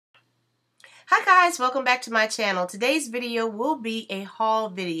Hi guys, welcome back to my channel. Today's video will be a haul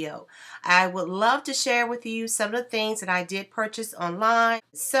video. I would love to share with you some of the things that I did purchase online.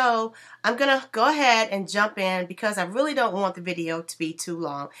 So I'm gonna go ahead and jump in because I really don't want the video to be too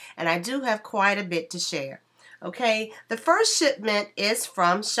long, and I do have quite a bit to share. Okay, the first shipment is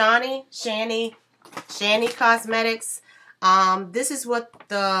from Shany Cosmetics. This is what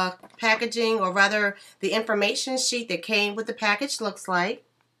the packaging, or rather the information sheet that came with the package, looks like.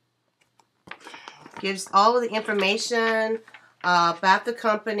 Gives all of the information about the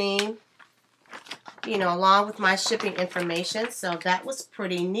company, you know, along with my shipping information. So that was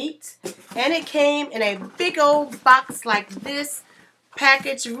pretty neat. And it came in a big old box like this.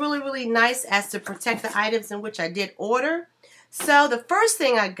 Package really nice as to protect the items in which I did order. So the first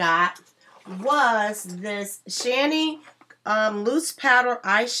thing I got was this Shany loose powder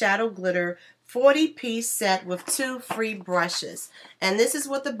eyeshadow glitter 40-piece set with 2 free brushes. And this is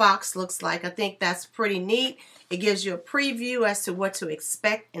what the box looks like. I think that's pretty neat. It gives you a preview as to what to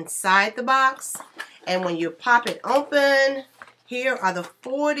expect inside the box. And when you pop it open, here are the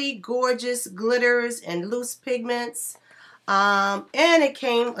 40 gorgeous glitters and loose pigments. And it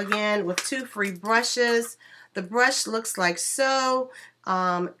came again with 2 free brushes. The brush looks like so.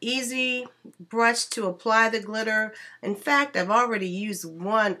 Easy brush to apply the glitter. In fact, I've already used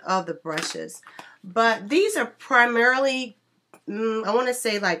one of the brushes, but these are primarily I want to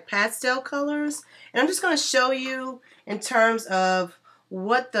say like pastel colors, and I'm just going to show you in terms of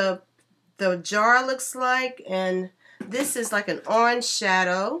what the jar looks like. And this is like an orange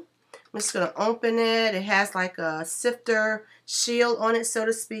shadow. I'm just going to open it. It has like a sifter shield on it, so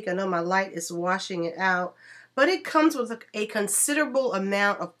to speak. I know my light is washing it out. But it comes with a considerable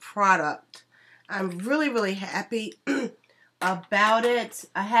amount of product. I'm really happy about it.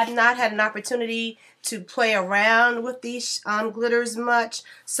 I have not had an opportunity to play around with these glitters much.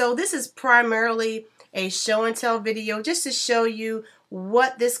 So this is primarily a show and tell video just to show you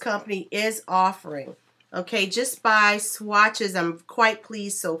what this company is offering. Okay, just by swatches, I'm quite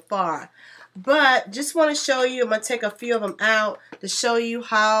pleased so far. But just want to show you, I'm going to take a few of them out to show you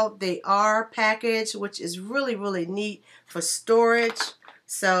how they are packaged, which is really neat for storage.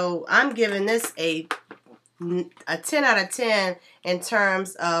 So I'm giving this a 10 out of 10 in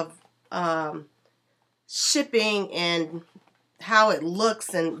terms of shipping and how it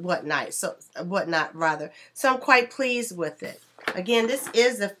looks and whatnot. So I'm quite pleased with it. Again, this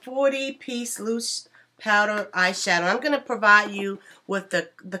is a 40-piece loose powder eyeshadow. I'm going to provide you with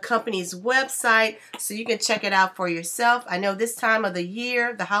the company's website so you can check it out for yourself. I know this time of the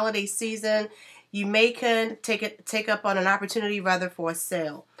year, the holiday season, you may can take up on an opportunity rather for a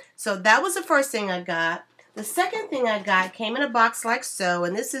sale. So that was the first thing I got. The second thing I got came in a box like so,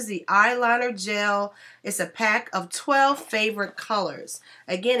 and this is the eyeliner gel. It's a pack of 12 favorite colors.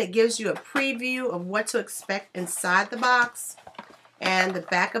 Again, it gives you a preview of what to expect inside the box. And the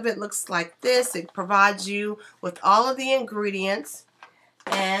back of it looks like this. It provides you with all of the ingredients.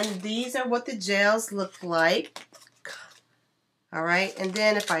 And these are what the gels look like. Alright, and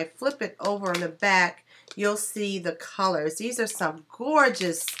then if I flip it over in the back, you'll see the colors. These are some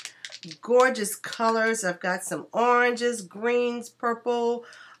gorgeous colors. I've got some oranges, greens, purple.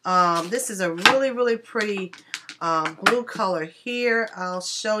 This is a really pretty blue color here. I'll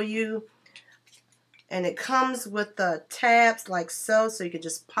show you. And it comes with the tabs like so you can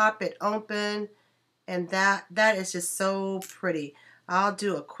just pop it open, and that is just so pretty. I'll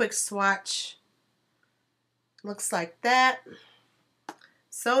do a quick swatch. Looks like that.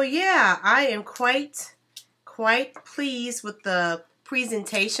 So yeah, I am quite pleased with the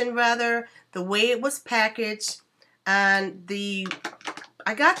presentation, rather the way it was packaged. And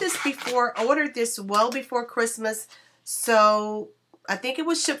I got this before, ordered this well before Christmas, so I think it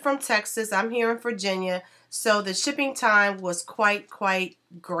was shipped from Texas. I'm here in Virginia, so the shipping time was quite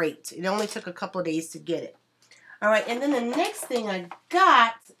great. It only took a couple of days to get it. All right, and then the next thing I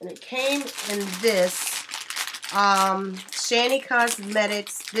got, and it came in this Shany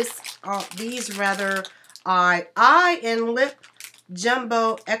Cosmetics. These rather are eye and lip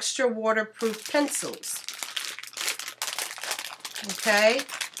jumbo extra waterproof pencils. Okay.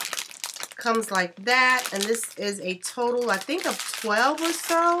 Comes like that, and this is a total, I think, of 12 or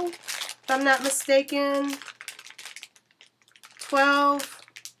so, if I'm not mistaken. 12.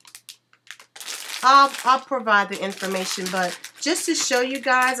 I'll provide the information, but just to show you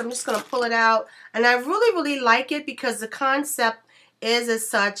guys, I'm just going to pull it out. And I really like it because the concept is as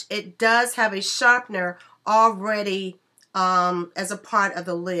such. It does have a sharpener already as a part of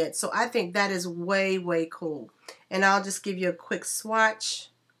the lid, so I think that is way cool. And I'll just give you a quick swatch.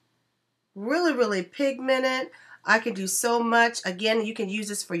 Really pigmented. I can do so much. Again, you can use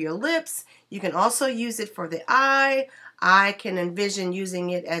this for your lips. You can also use it for the eye. I can envision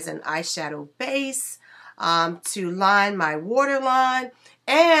using it as an eyeshadow base to line my waterline.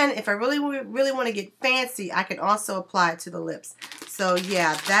 And if I really want to get fancy, I can also apply it to the lips. So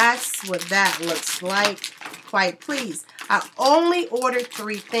yeah, that's what that looks like. Quite pleased. I only ordered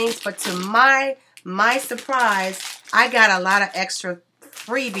 3 things, but to my surprise, I got a lot of extra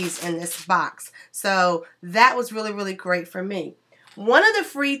freebies in this box. So that was really, really great for me. One of the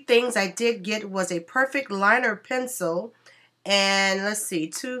free things I did get was a perfect liner pencil. And let's see,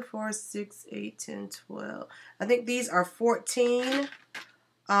 2, 4, 6, 8, 10, 12. I think these are 14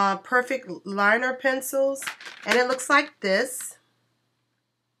 perfect liner pencils. And it looks like this.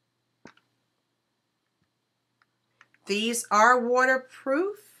 These are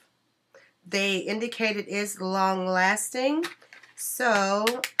waterproof. They indicate it is long lasting. So,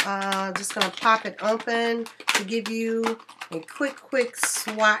 just going to pop it open to give you a quick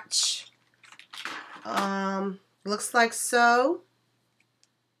swatch. Looks like so.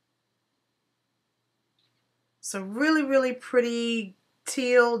 So really, really pretty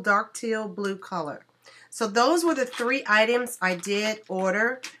teal, dark teal blue color. So those were the 3 items I did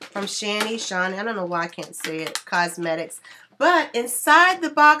order from Shany. I don't know why I can't say it, Cosmetics. But inside the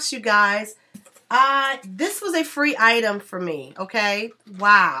box, you guys, this was a free item for me, okay?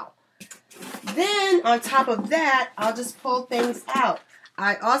 Wow. Then on top of that, I'll just pull things out.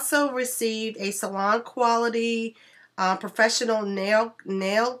 I also received a salon quality professional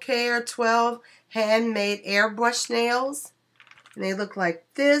nail care 12 handmade airbrush nails. And they look like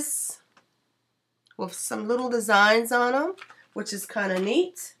this with some little designs on them, which is kind of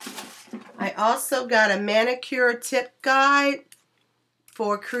neat. I also got a manicure tip guide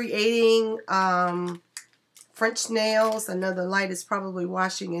for creating French nails. I know the light is probably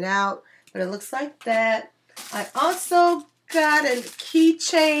washing it out, but it looks like that. I also got a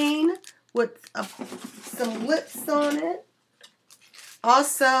keychain with some lips on it.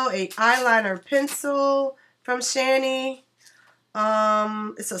 Also a eyeliner pencil from Shany.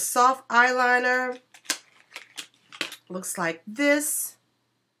 It's a soft eyeliner. Looks like this.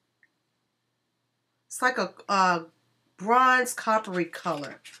 It's like a bronze coppery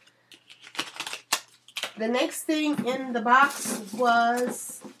color. The next thing in the box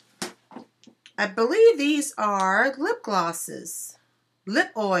was, I believe these are lip glosses.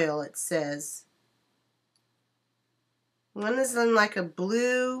 Lip oil, it says. One is in like a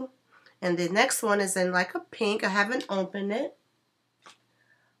blue, and the next one is in like a pink. I haven't opened it.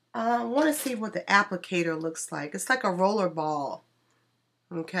 I want to see what the applicator looks like. It's like a roller ball.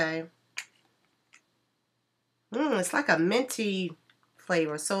 Okay. It's like a minty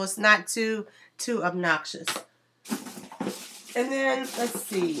flavor, so it's not too obnoxious. And then, let's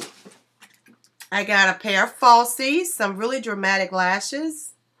see. I got a pair of falsies, some really dramatic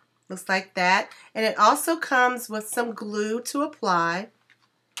lashes. Looks like that. And it also comes with some glue to apply.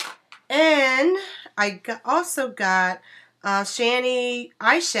 And I also got Shany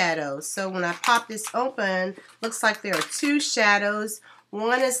eyeshadows. So when I pop this open, looks like there are 2 shadows.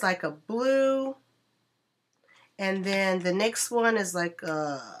 One is like a blue, and then the next one is like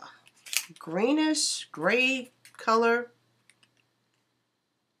a greenish gray color.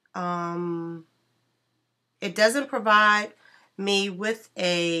 It doesn't provide me with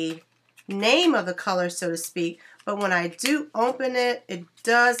a name of the color, so to speak, but when I do open it, it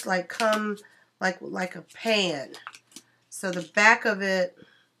does like come like a pan. So the back of it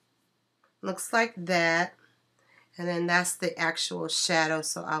looks like that, and then that's the actual shadow.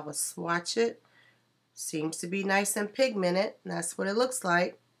 So I will swatch it. Seems to be nice and pigmented. That's what it looks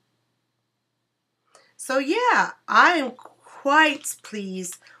like. So yeah, I am quite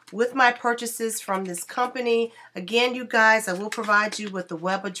pleased with my purchases from this company. Again, you guys, I will provide you with the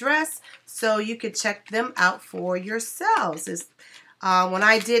web address so you can check them out for yourselves. When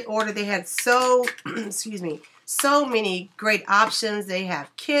I did order, they had so many great options. They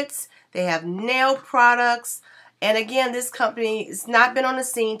have kits, they have nail products, and again, this company has not been on the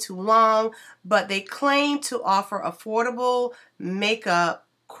scene too long, but they claim to offer affordable makeup,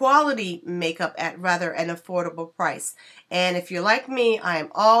 quality makeup at rather an affordable price. And if you're like me, I am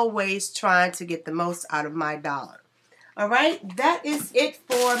always trying to get the most out of my dollar. Alright, that is it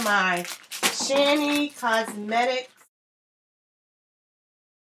for my Shany Cosmetics